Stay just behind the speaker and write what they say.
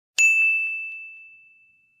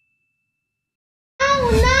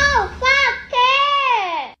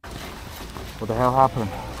What the hell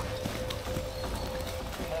happened?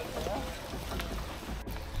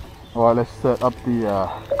 Alright, let's set up the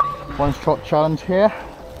one shot challenge here.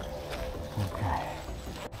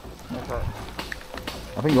 Okay.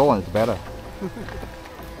 I think your one is better.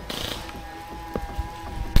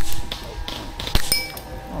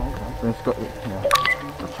 Oh, okay. Let's go. Yeah.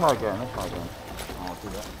 Let's try again. I'll do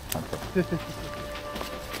that. Okay.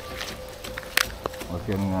 I was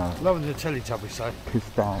getting loving the Teletubby side.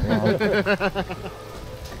 Pissed down. Yeah.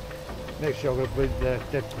 Next year I'm going to bring the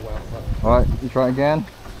Deadpool out. Alright, you try again.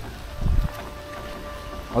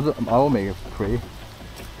 I'll make it 3.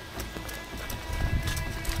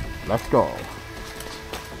 Let's go.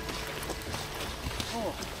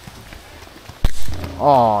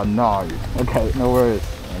 Oh no. Okay, no worries.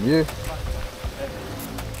 And you?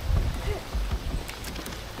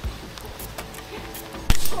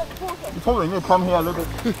 You probably need to come here a little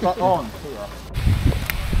bit back on.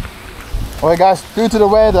 Alright guys, due to the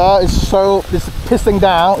weather, it's pissing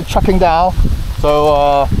down, it's chucking down.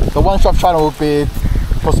 So the one-shot channel will be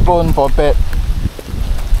postponed for a bit.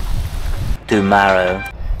 Tomorrow.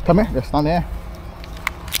 Come here, let's stand here.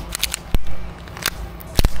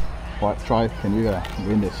 Right, try, can you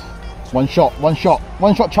win this? One shot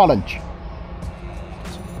challenge.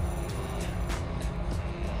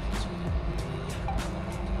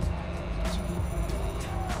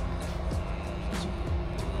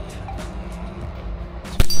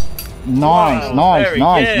 Nice,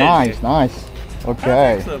 wow, nice.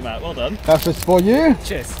 Okay. Excellent, Matt. Well done. That's just for you.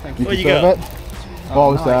 Cheers. Thank you. What you got?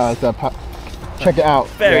 Oh, nice. Check it out.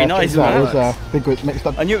 Very nice. It was big good mixed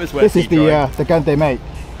up. I knew it was worth This is the gun they make.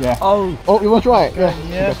 Yeah. Oh, you want to try it? Yeah.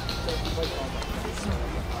 Yeah.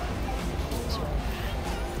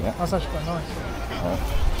 Yeah. That's actually quite nice.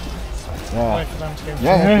 Yeah. Wait for them to get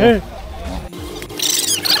Yeah.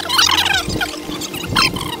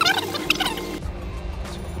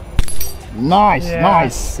 Nice,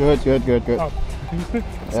 yes. Nice. Good. Oh.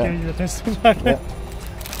 Let's give you the pistol back. Yeah.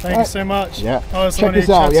 Thank you so much. Yeah. Oh, check this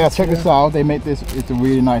out. Yeah, check this out. They made this. It's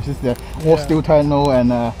really nice. It's the all steel tunnel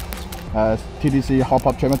and TDC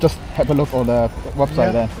hop-up treatment. Just have a look on the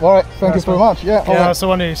website then. All right. Thank you very much. Yeah. Yeah, that's the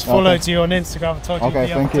one who's followed you on Instagram. I told you okay.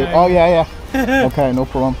 the Thank other you. day. Oh yeah. Okay. No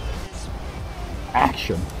problem.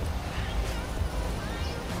 Action.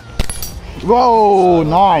 Whoa!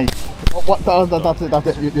 Nice. That's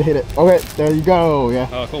it. You hit it. Okay, there you go. Yeah.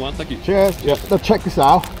 Oh, cool man. Thank you. Cheers. Yeah. So check this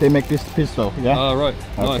out. They make this pistol. Yeah. Right.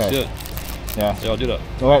 Nice. Okay. Yeah, I'll do that.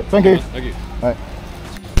 All right. Thank you. Thank you. All right.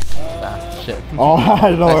 Shit. Oh,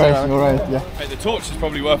 no worries. All right. Yeah. Hey, the torch is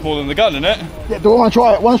probably worth more than the gun, isn't it? Yeah. Do you want to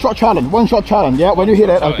try it? One shot challenge. Yeah. When you hit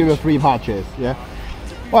it, I'll give you 3 patches. Yeah.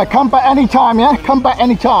 All right. Come back anytime. Yeah. Come back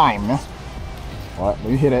anytime. Yeah? All right.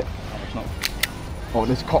 When you hit it. Oh,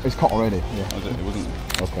 it's caught already. Yeah. Oh, it wasn't.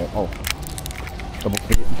 Okay. Oh. Double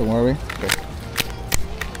feet. Don't worry. Okay.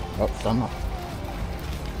 Oh, done that.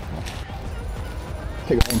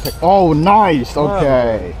 Take it. Oh, nice.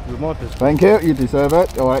 Okay. Thank you. You deserve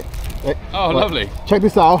it. All right. Hey, oh, lovely. Check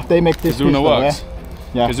this out. They make this. KIZUNA WORKS.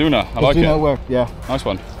 Yeah. KIZUNA. I like it. KIZUNA WORKS. Yeah. Nice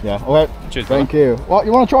one. Yeah. All right. Cheers. Thank you. What?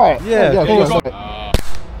 You want to try it? Yeah.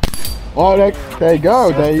 Oh, there you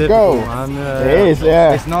go. There you go. It is.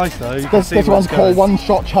 Yeah. It's nice though. This one's called one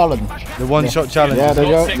shot challenge. The one shot challenge. Yeah. There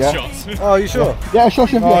you go. 6 Yeah. shots. Oh, you sure? Yeah. Sure.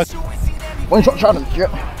 Yeah. One shot challenge. Yeah.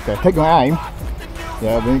 Okay. Take your aim.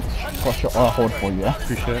 Yeah. We got shot. I'll hold for you. Yeah.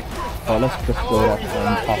 Appreciate it. Oh, let's just go up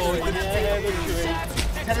and pass.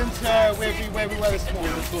 Tell them to where we were this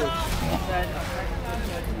morning.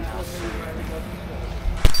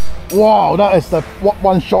 Wow, that is the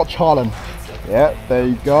one shot challenge. Yeah, there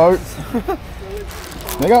you go. There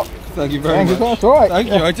you go. Thank you very much. It's all right. Thank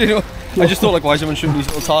you. I did. I just thought like, why is someone shooting these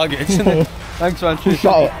little targets? Thanks, man. Who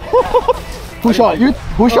shot it? Who shot it? You?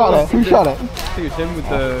 Who shot it? Who shot it? I think it's him with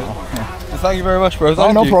the. Thank you very much, bro.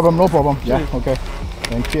 Thank no you. problem. No problem. Yeah. Okay.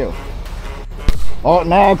 Thank you. Oh,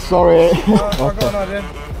 next. Sorry. Okay.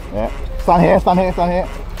 Yeah. Stand here.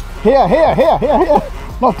 Here.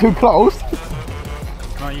 Not too close.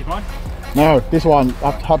 Right, you fine? No, this one.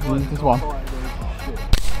 I have to use this one.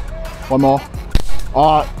 One more.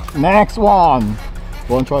 Next one.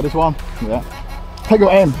 Go and try this one. Yeah. Take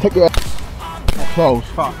your aim. Close.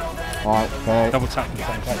 Fuck. Alright, okay. Double tap at the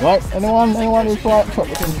same time. Right, anyone who's right?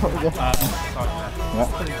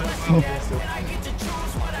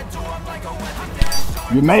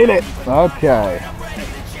 You made it! Okay.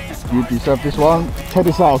 You deserve this one. Check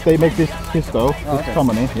this out, they make this pistol, this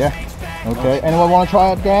company, yeah. Okay, anyone want to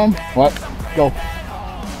try it again? Right, go.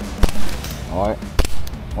 Alright,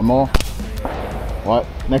 one more. Right,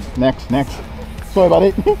 next. Sorry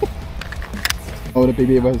buddy. Oh, the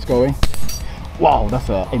baby, where it's going. Wow, that's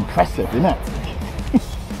impressive, isn't it?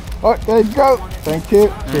 Alright, there you go. Thank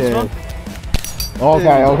you. Cheers.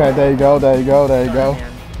 Okay, okay, there you go, there you go, there you go.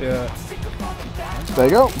 Yeah. There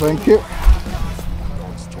you go, thank you.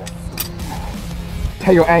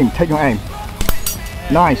 Take your aim, take your aim.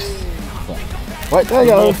 Nice. Right, there you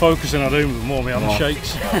The more go. focusing I do, the more my arm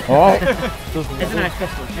shakes. Alright. It's a nice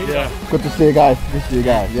festival. Yeah. Good to see you guys. Good to see you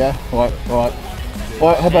guys. Yeah. Alright. Alright.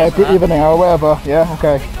 Alright. Have a good evening or whatever. Yeah.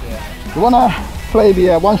 Okay. You wanna play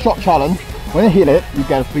the one-shot challenge? When you hit it, you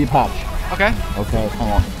get a free patch. Okay. Okay. Come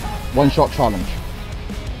on. One-shot challenge.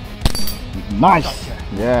 Nice.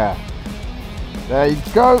 Yeah. There you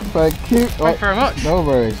go. Thank you. Thank you very much. No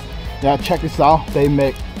worries. Yeah. Check this out. They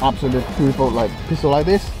make absolute beautiful like pistol like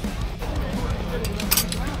this.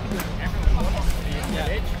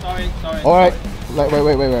 Sorry. Alright. Like,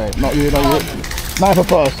 wait. Not you. Not you. Sniper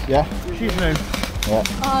first. Yeah. She's new. Yeah.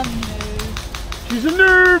 She's a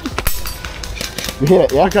noob. You hit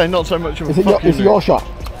it. Yeah. Okay, not so much of a Is it fucking noob. your shot?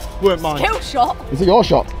 Weren't mine. Kill shot? Is it your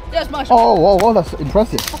shot? Yeah, it's my shot. Oh, whoa, that's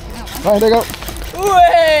impressive. Right, there you go.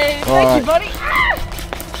 Wait, thank Alright. you, buddy.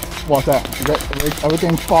 Ah! What's that? Are we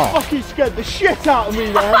getting fire? Fucking scared the shit out of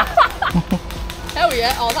me then. Hell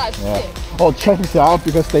yeah. Oh, that's Yeah. sick. Oh, check this out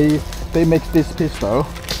because they make this pistol.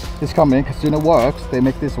 This company, KIZUNA Works, they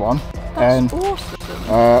make this one. That's and awesome.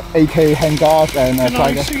 AK handguards and Can I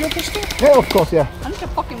tiger. see your pistol? Yeah, of course, yeah. I need to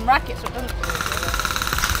fucking rack it so it doesn't.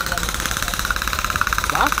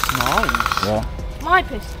 That's nice. Yeah. My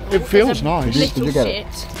pistol. It feels is a nice. Did you Little get it?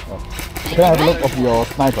 shit. Can I have a look of your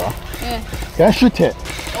sniper? Yeah. Can I shoot it?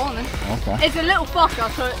 Go on then. Okay. It's a little fucker,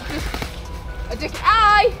 so it's just a dick.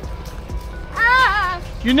 Aye! Ah!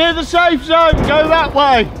 You're near the safe zone. Go that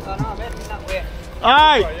way. Oh no, I'm heading that way.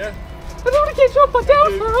 Hey. I don't want to get shot by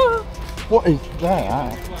Delta! What is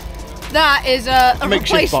that? That is a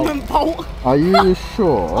Makeshift replacement bolt. Are you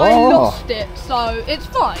sure? I Oh. lost it, so it's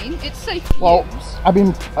fine. It's safe to Well, use. I've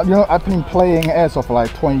been playing airsoft for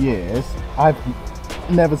like 20 years. I've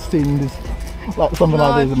never seen this, like something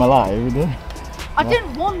like this in my life. You know? I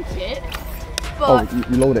didn't want it, Oh,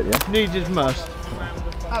 but you load it, yeah? Needed must.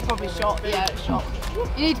 I probably shot. Yeah, it's shot.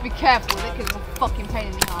 You need to be careful with it because it's a fucking pain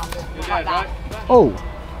in the ass. Like that. Oh,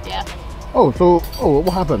 Yeah. oh, so,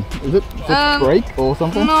 what happened? Is it just break or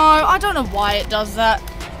something? No, I don't know why it does that.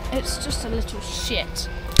 It's just a little shit.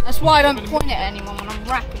 That's why I don't point it at anyone when I'm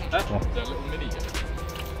racking it.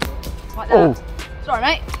 Like that. Oh, Sorry,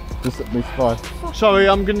 mate. just this fire. Sorry,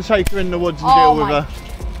 I'm gonna take her in the woods and Oh deal with my- her.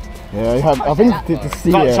 Yeah, you have, I think to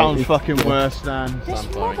see That it. sounds fucking worse than. This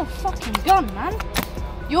motherfucking gun, man.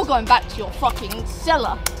 You're going back to your fucking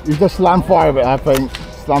cellar. You just slam fire with it, I think.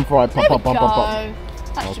 Slam fire, pop, There we pop, pop, go. pop,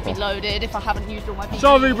 pop. That should be loaded if I haven't used all my BB.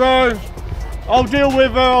 Sorry, bro. I'll deal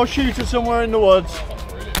with her. I'll shoot her somewhere in the woods.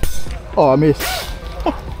 Oh, I missed.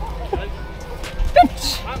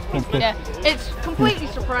 Yeah, it's completely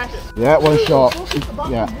suppressed. Yeah, one shot.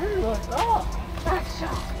 Yeah. Oh, that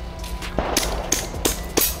shot.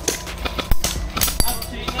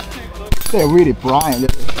 They're really bright.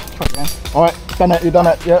 Alright, done it, you done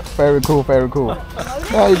it. Yeah, very cool, very cool.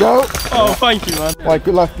 There you go. Oh, thank you, man. Right,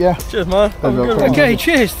 good luck, yeah. Cheers, man. Have a good one. Okay,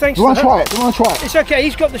 cheers. Thanks You for want to that. try it? You want to try it? It's okay.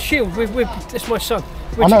 He's got the shield. It's my son.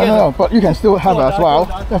 We're I know, together. no, but you can still have it as well.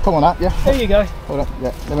 Yeah, come on, yeah. There you go. Hold on,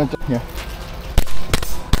 yeah. Let me just, yeah.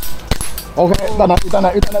 Okay, done it, you done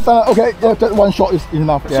it, you done it, done it. Okay, yeah, just one shot is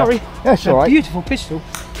enough. Yeah. Sorry. Yeah, it's alright. Beautiful pistol.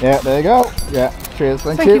 Yeah, there you go. Yeah, cheers,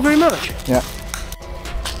 thank Thank you very much. Yeah.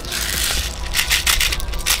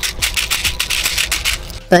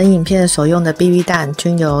 本影片所用的 BB 弹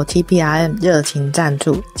均由 TBRM 热情赞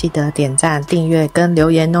助，记得点赞、订阅跟留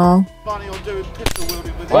言哦。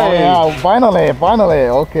 Oh yeah, finally.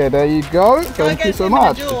 Okay, there you go. Thank you so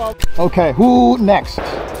much. Okay, who next?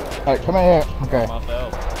 Alright, come in here. Okay.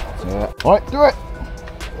 Yeah. Alright, do it.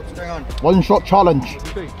 What's going on? One shot challenge.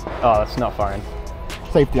 Oh, that's not firing.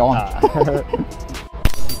 Safety on.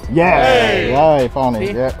 Yeah. Right,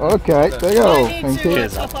 finally. Yeah. Okay, there you go. Thank you.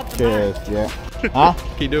 Cheers. Yeah. Huh?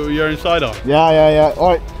 Can you do it with your own side on? Yeah.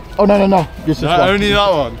 Alright. Oh no. Just this one. Only that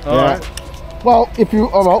one. Yeah. Alright. Well, if you,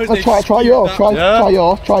 alright, let's try yours. Try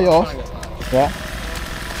yours. Yeah.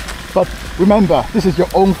 But remember, this is your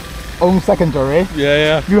own secondary.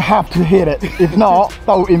 Yeah. You have to hit it. If not,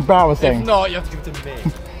 that would be embarrassing. If not, you have to give it to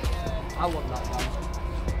me. I want that one.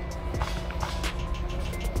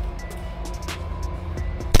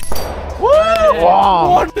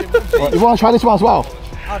 Wow. Well, you want to try this one as well?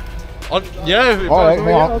 Yeah. Alright,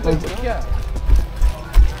 hang on.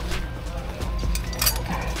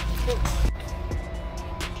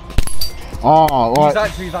 Oh, right. He's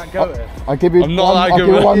actually that good. I'll give you I'm not one, that I'll good give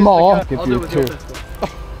you with one it. more. I'll I'll give do you it with your two. pistol.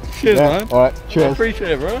 Cheers, Yeah, man. alright, I cheers.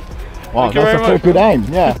 appreciate it, bro. Wow, that's a very good aim.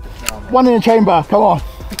 Yeah. One in the chamber. Come on.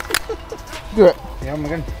 Do it. Yeah, I'm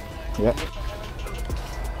again. Yeah.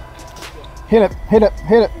 Hit it. Hit it.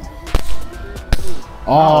 Hit it.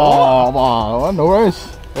 Oh, wow. No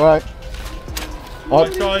worries. All right. Oh,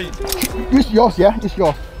 use yours. Yeah. Use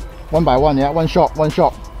yours. One by one. Yeah. One shot. One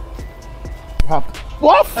shot. You have.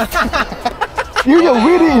 What? You're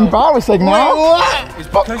really embarrassing now. What? It's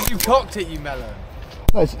because you cocked it, you melon.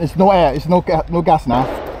 It's no air. It's no gas now.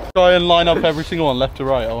 Try and line up every single one left to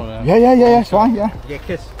right. I want to. Yeah. It's fine. Yeah. Yeah,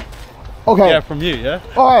 kiss. Okay. Yeah, from you. Yeah.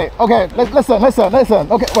 All right. Okay. Listen.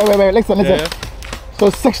 Okay. Wait. Listen. Yeah. So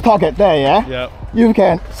 6 target there. Yeah. Yeah. You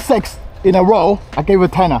can 6 in a row. I give you a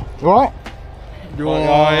tenner. All right. Oh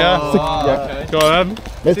yeah. 6, yeah. Okay. Go ahead.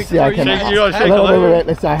 Let's see. I can. You gotta shake Wait.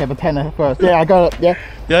 Let's see. I have a tenner first. Yeah. I got it. Yeah.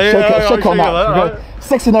 Yeah. Shake on that. Right. Okay.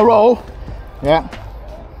 6 in a row. Yeah.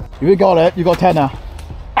 If you got it, you got tenner.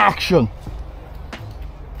 Action.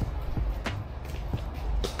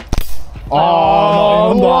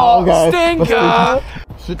 Oh, no. Okay. Stinker!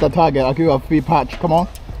 Shoot the target. I'll give you a free patch. Come on.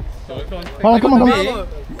 Come on.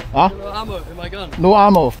 Huh? No ammo in my gun. No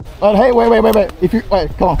ammo. Hey, wait. If you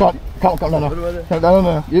come on.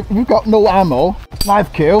 No. If you've got no ammo,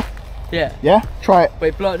 knife kill. Yeah. Yeah. Try it.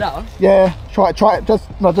 Wait, blow it down? Yeah. Try it. Just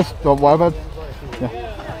whatever.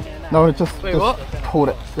 Yeah. No, just what? hold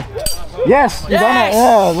it. Yes. You done it.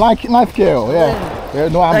 Yeah. Like knife kill. Yeah.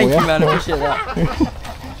 No ammo. Thank yeah. you, man. I appreciate that.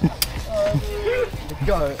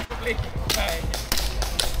 Go.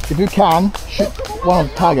 If you can shoot one on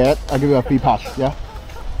the target, I'll give you a free patch. Yeah.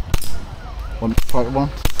 Try one.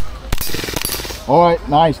 All right,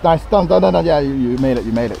 nice. Done. Yeah, you made it.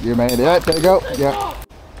 Yeah, there you go. Yeah.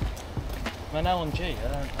 Man, LMG,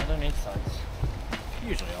 I don't need sights.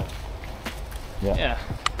 Usually I'll. Yeah.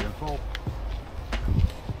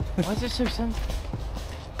 Why is it so sensitive?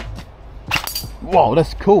 Wow,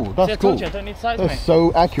 that's cool. That's I cool. told you I don't need sights, That's mate.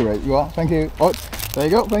 so accurate. You are. Thank you. All right, there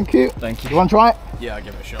you go. Thank you. Thank you. You want to try it? Yeah, I'll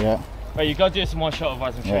give it a shot. Yeah. Wait, you gotta do this in one shot,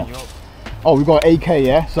 otherwise I'm shooting you up. Oh, we got AK.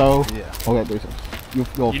 Yeah. So. Yeah. Okay, do it. You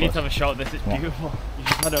You need to have a shot of this. It's beautiful. You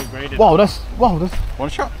just had to upgrade it. Wow, that's One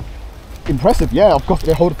shot. impressive. Yeah, of course.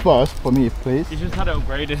 They hold it first for me, please. You just had it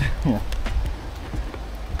upgraded. Yeah.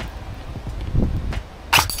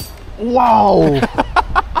 Wow.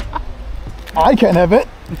 I can have it.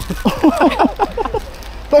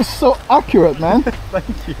 That's so accurate, man.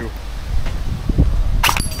 Thank you.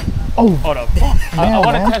 Oh. Hold up. I Yeah,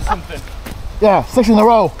 want to man. test something. Yeah, 6 in a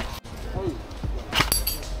row.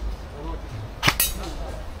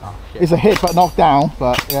 It's a hit but knocked down,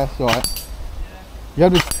 but yeah, it's alright. You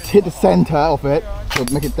have to hit the center of it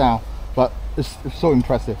to make it down, but it's so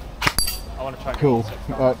impressive. I want to try. Cool.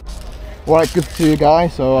 Alright, good to see you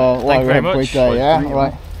guys. So, Thank you very have a great much. day. Yeah,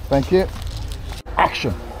 alright. Thank you.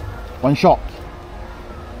 Action. One shot.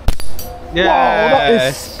 Yeah. Wow, that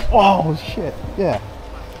is. Oh shit. Yeah.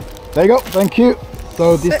 There you go. Thank you.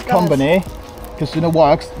 So this company, KIZUNA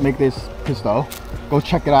WORKS, make this pistol. Go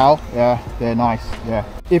check it out. Yeah, they're nice. Yeah.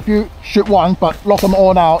 If you shoot one but lock them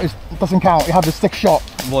all now, it doesn't count. You have the 6 shot.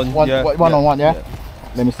 One on one. Yeah.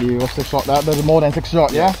 Let me see. What's 6 shot? There's more than 6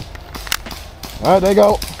 shot. Yeah. All right. There you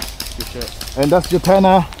go. Good shit. And that's your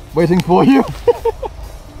tenner waiting for you.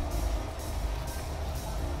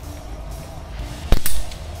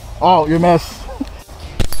 Oh, you missed.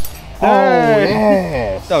 Oh,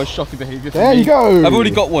 yes. That was shocking behaviour. There you go. I've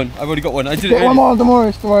already got one. I did it. Get one more. Don't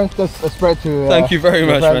worry. Just a spread to. Thank you very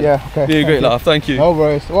much, man. Yeah. Okay. Be a great laugh. Thank you. No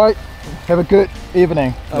worries. All right. Have a good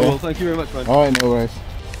evening. I will. Thank you very much, man. All right. No worries.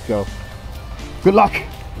 Go. Good luck.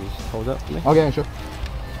 Just hold that for me. Okay. Sure.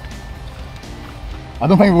 I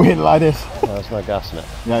don't think we'll hit it like this. No, there's no gas in it.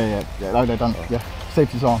 Yeah. Like they're done. Yeah.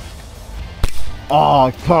 Safety's on.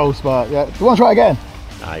 Oh, close, but yeah. Do you want to try again?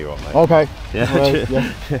 Nah, you're on, mate. Okay. Yeah. Right,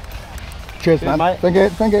 yeah. Cheers, man. mate. Thank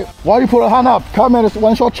you. Why do you put a hand up? Come in, it's a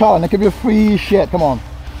 1 shot challenge. I give you free shit. Come on.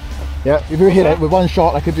 Yeah, if you hit it with 1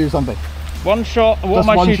 shot, I could do something. One shot. What Just am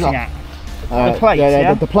I one shooting shot. at? The plates,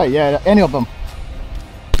 yeah? The plate, yeah, any of them.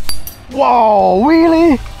 Wow,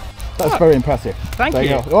 really? That's very impressive. Thank There you.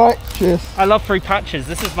 go. All right, cheers. I love free patches.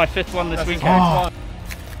 This is my 5th one this weekend. Oh.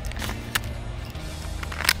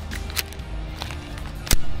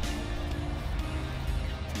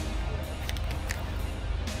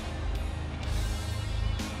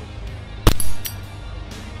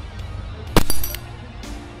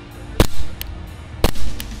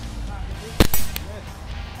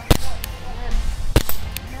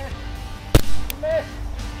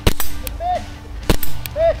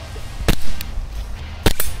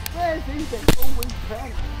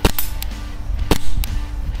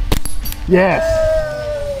 Yes.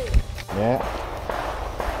 Yeah.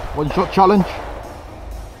 1 shot challenge.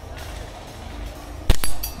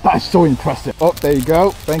 That's so impressive. Oh, there you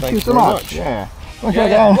go. Thank you so much. Yeah. Okay,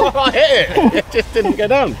 again. I hit it. It just didn't go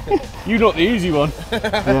down. You got the easy one.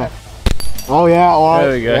 Yeah. Oh yeah, all right.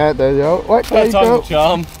 There we go. Yeah, there you go. Right, there you go.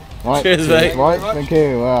 Charm. Right, Cheers, mate. Right, thank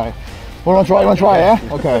you. All right. Want to try? Yeah.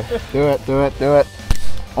 Okay. Do it.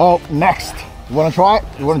 Oh, next. You want to try it?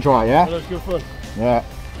 You want to try it? Yeah. That's good fun. Yeah.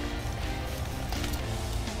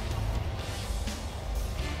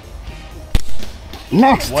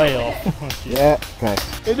 Next. Way off. Yeah. Okay.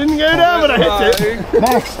 It didn't go down when I hit it.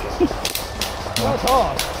 Next. That's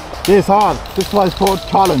hard. This is hard. This one is called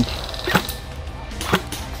challenge.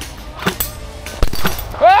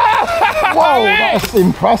 Whoa, that's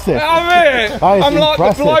impressive. I'm it. I'm like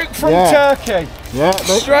impressive. the bloke from Turkey. Yeah.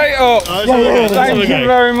 Straight up. Yeah. Thank you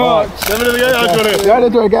very much. Yeah,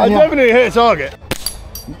 let's do it again. I definitely hit a target.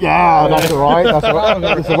 Yeah, that's alright. That's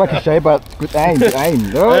alright. It's a ricochet, but good aim. Good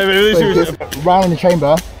aim. No? Round in the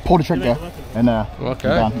chamber, pull the trigger, and Okay.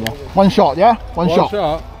 done, yeah. One shot, yeah? One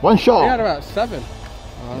shot. One shot. We had about 7.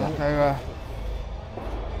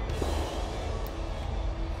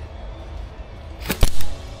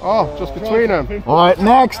 Oh, just between them. Alright,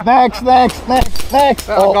 next. I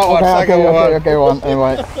got one, second one. Okay, one.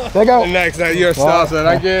 Anyway, there you go. Next, you're a star, sir.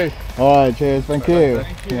 Thank you. Alright, cheers. Thank you.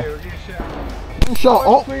 One shot.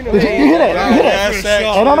 Oh, you hit it. You hit it.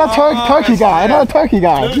 Another turkey guy. Another turkey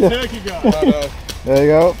guy. There you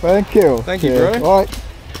go. Thank you. Thank you, bro. Alright.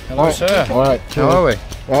 Hello, sir. Alright. How are we?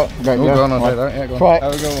 Yeah, okay, Go on, I'll take that. Yeah, go on. Try it.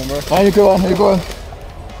 Have a good one, bro. How you going? How you going?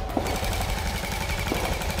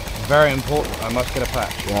 Very important. I must get a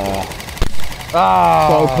patch. Yeah.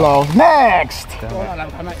 So close. Next!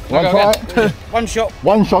 One try? One shot.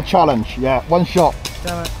 One shot challenge. Yeah, one shot.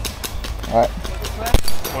 Alright.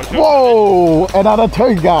 Whoa! Another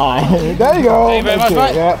turkey guy. There you go. Thank you very much,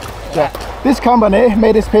 mate. Yeah. This company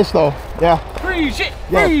made this pistol. Yeah. Free shit.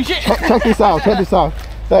 Yeah. Free shit. Check this out. Check this out.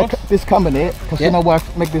 This company, KIZUNA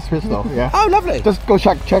WORKS, make this pistol. Yeah. Oh, lovely. Just go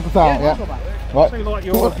check this out. Yeah. Right. Like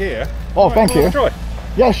your gear. Oh, thank you.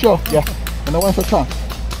 Yeah, sure. Yeah. And the one for chance.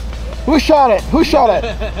 Who shot it? Who shot it?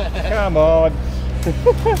 Come on. Did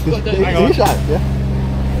you shot it? Yeah.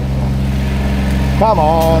 Come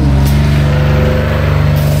on.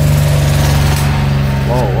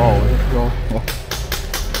 Whoa. Let's go. Yeah.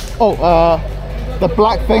 Oh, the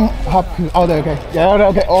black thing. Oh, there. Okay. Yeah.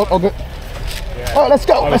 Okay. All good. Oh, let's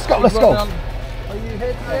go. Let's go.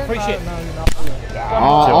 Appreciate it.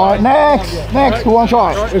 All right. Next. Who wants to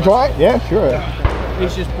try? You try? Yeah, sure.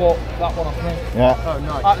 He's just bought that one off me. Yeah. Oh,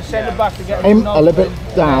 nice. I had to send it back to get Aim a little bit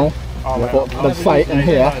down. For the sight in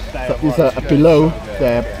here. So it's below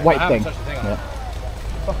the white thing. Yeah.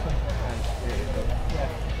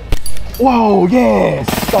 Whoa, yes!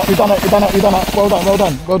 You done it.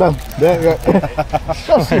 Well done. There you go.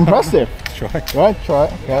 That's impressive. Right, try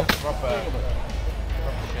it. Okay.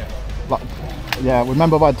 Yeah,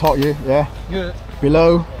 remember what I taught you, yeah? Yeah.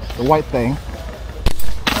 Below the white thing.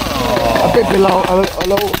 A bit below, a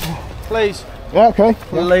little. Please. Yeah, okay.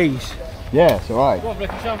 Please. Yeah, it's alright.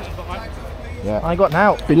 Yeah. I got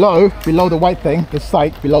now. Below the white thing, the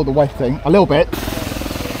sight below the white thing, a little bit.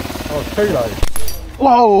 Oh, it's too low.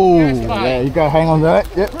 Whoa! Yeah, you go hang on to it.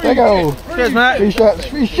 Yep, there you go. Cheers, mate.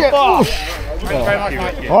 Free shit. Thank you very much,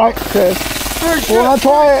 mate. Alright, cheers. Who wanna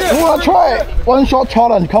try it? One shot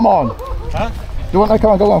challenge, come on. Huh? You want that?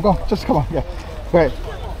 Come on, go. Just come on, yeah. Wait.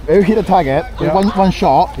 If you hit the target with one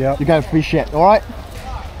shot, you get a free shit, alright?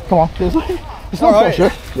 Come on, there's no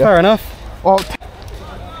pressure. Yeah. Fair enough. Well,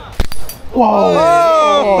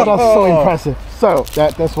 whoa! That's so impressive. So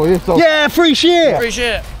that's for you. So Yeah, free shit. Free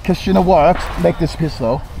shit. KIZUNA WORKS make this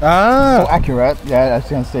pistol so accurate. Yeah, as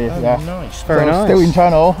you can see. Yeah, Nice. Very nice. Still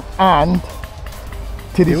internal and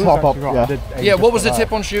TD top up. Yeah, Yeah, what was the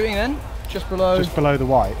tip on shooting then? Just below? Just below the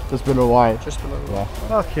white. just below white. Just below. Yeah.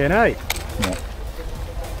 Fucking hey.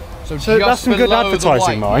 So that's some good below the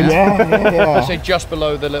advertising, white, mine. Yeah. I say just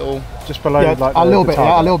below the little... Just below Yeah, like a little the bit.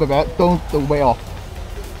 target. Yeah, a little bit. Don't way off.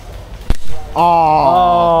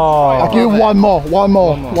 Oh. I'll give you one more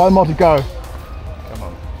to go. Come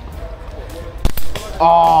on.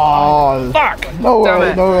 Oh, Fuck! no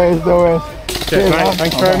worries. Cheers, mate.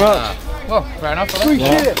 Thanks very much. Well, fair enough. Free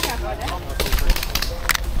shit.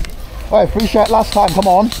 Alright, free shit last time, come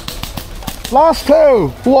on. Last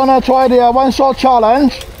two. Who wanna try the one shot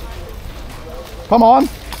challenge? Come on.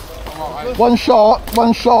 One shot.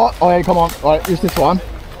 Alright, come on. Alright, use this one.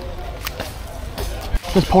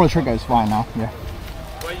 Just pull the trigger, it's fine now. Yeah.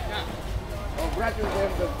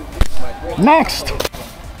 Next.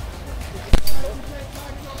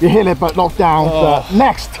 You hit it but knocked down.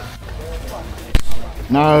 Next.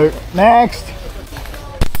 No. Next.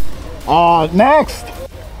 Next.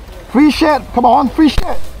 Free shit. Come on, free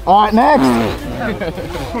shit. Alright, next.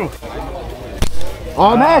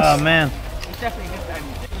 Alright, next. Oh man.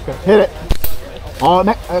 Hit it. Oh,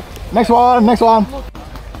 next one, next one.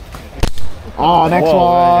 Oh, next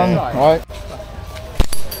one. Alright.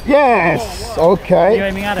 Yes. Okay. You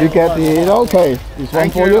aiming at it? You get the okay. This one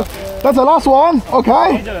for you. That's the last one.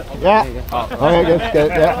 Okay. Yeah. Okay. Good.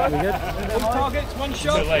 Yeah. Targets, one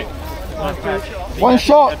shot. One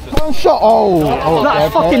shot. One shot. Oh. Okay.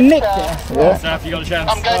 Fucking nicked it. Yeah. Snap, you got a chance.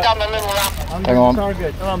 I'm going down the middle ramp. Hang on.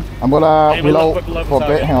 I'm gonna reload for a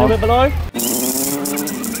bit. Hang A on. little bit below.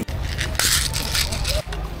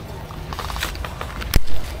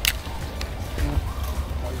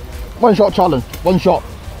 One shot challenge. One shot.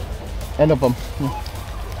 End of them.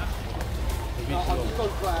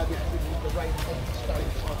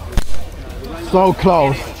 So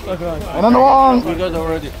close. Another one.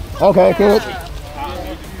 Okay, good.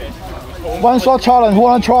 One shot challenge. Who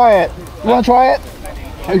wanna try it? You wanna try it?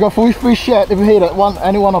 You got free shit if you hit it.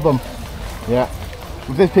 Any one of them. Yeah.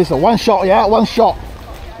 With this pistol. One shot. Yeah. One shot.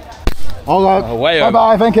 Alright. Bye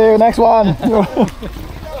bye. Thank you. Next one.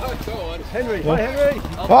 Henry, hi Henry.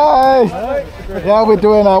 Hi. Yeah, we're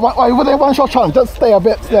doing one shot challenge. Just stay a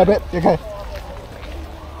bit. Okay.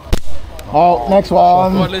 Oh, next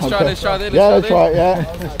one. Right, let's try this. Yeah, let's try it. Yeah.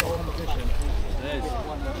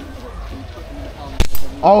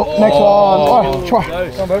 Oh, next one. Oh, try.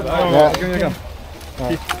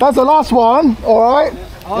 Yeah. That's the last one. All right.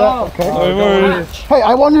 Yeah. Okay. Hey,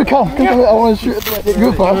 I want you to come. Come here. I want to shoot you first.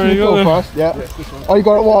 You go first. Yeah. Oh, you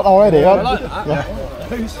got it one already. Yeah.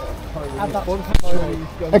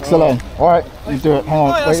 Excellent. All right, you do it. Hang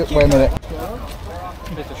on. Wait a minute.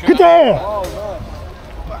 Good there.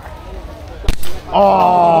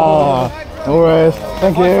 Oh, no worries.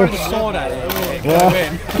 Thank you. Yeah.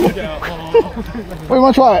 What, you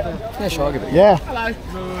want to try it? Yeah, sure, I'll give it. Yeah.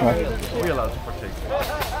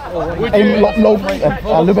 Aim low,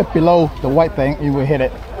 a little bit below the white thing, you will hit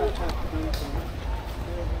it.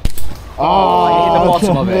 Oh, you hit the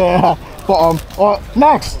bottom of it. Yeah, bottom. Alright,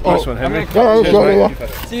 next. Nice one, Henry. Yeah, sure, yeah.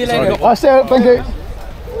 See you later. I see it, thank you.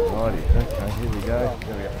 Righty, okay, here we go.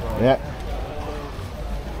 Yeah.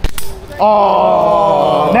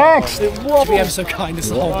 Oh, next. Be ever so kind as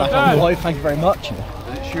to hold back on the low. Thank you very much.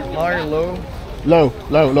 Does it shoot high or low? Low,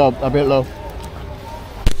 a bit low.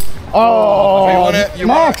 Oh,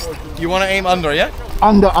 next. You want to aim under, yeah?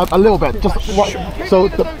 Under a little bit, just so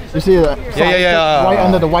you see that? Yeah. Right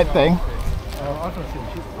under the white thing.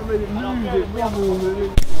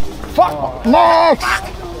 Fuck! Next!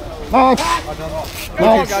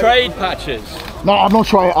 Trade patches. No, I'm not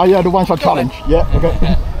trying. I the one shot challenge. Yeah, okay.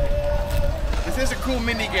 This is a cool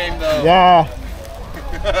mini game though. Yeah.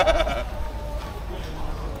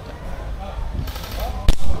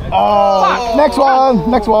 Oh, next one.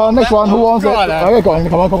 Who wants it? Okay, go on,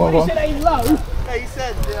 come on. Hey, he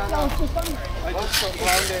said, I just got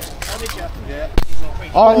around it.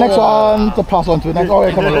 Alright, next one. To pass on to the next. Oh,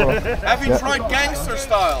 yeah, come on. Have you tried gangster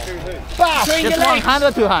style? Just one hand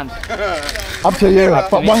or two hands? Up to you.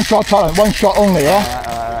 But one shot challenge, one shot only,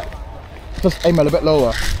 yeah? Just aim a little bit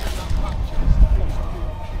lower.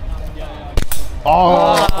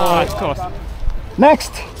 Oh, Of course.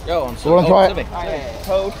 next. Go on, You want to try it?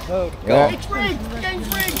 Hold. Yeah. Game's rigged.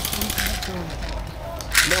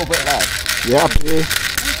 Little bit loud. Yeah, up to you.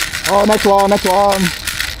 Oh, next one.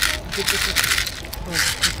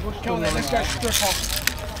 Come on then, let's go strip off.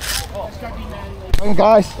 Okay,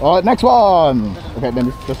 guys. Alright, next one. Okay,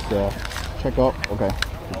 then just check up. Okay.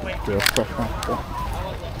 Do a fresh one. Okay.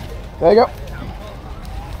 There you go.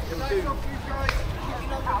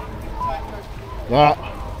 Yeah.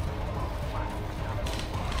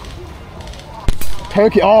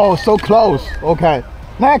 Turkey. Oh, so close. Okay.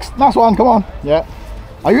 Next one. Come on. Yeah.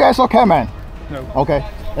 Are you guys okay, man? No. Okay.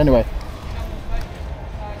 Anyway.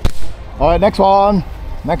 All right. Next one.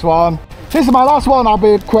 This is my last one. I'll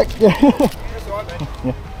be quick. Yeah.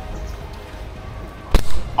 Yeah.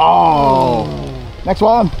 Oh. Next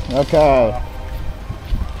one. Okay.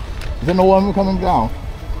 Is there no one coming down?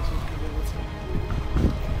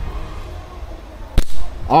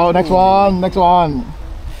 Oh, next one.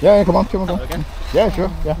 Yeah, come on. Okay. Yeah, sure.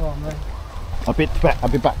 Yeah. I'll be back.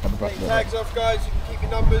 Tags off, guys. You can keep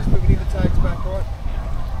your numbers, but we need the tags back, alright?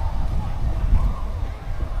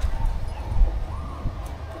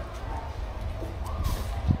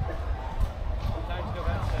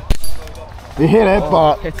 We hit it,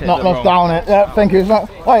 but not down it. Yeah, thank you.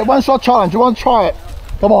 Alright, one shot challenge. You want to try it?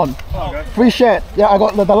 Come on. Free shit. Yeah, I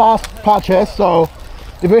got the last patches, so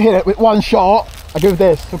if you hit it with one shot, I give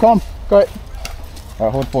this. So come on, great.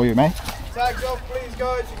 I'll hold for you, mate. Tags off, please,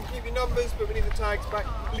 guys. You can keep your numbers, but we need the tags back,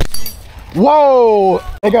 please. Whoa!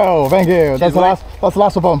 There you go. Thank you. That's the last. That's the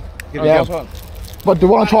last of them. Yeah. But do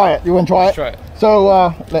you want to try it? You want to try it? Try it.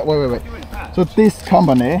 So wait. So this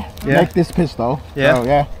company make this pistol. Yeah. So,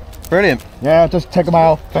 yeah. Brilliant. Yeah. Just take them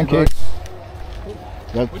out. Thank you.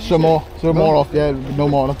 Yeah. Some more off. Yeah. No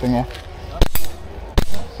more nothing. Yeah.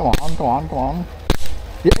 Come on.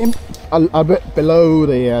 Yeah, aim a bit below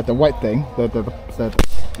the white thing.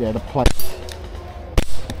 The plate.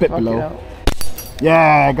 A bit below.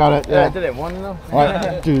 Yeah, got it. Yeah, Yeah. I did it one enough.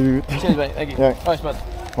 Right, dude. Cheers, mate. Thank you. Yeah. Nice, man.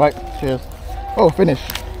 Right, cheers. Oh, finish.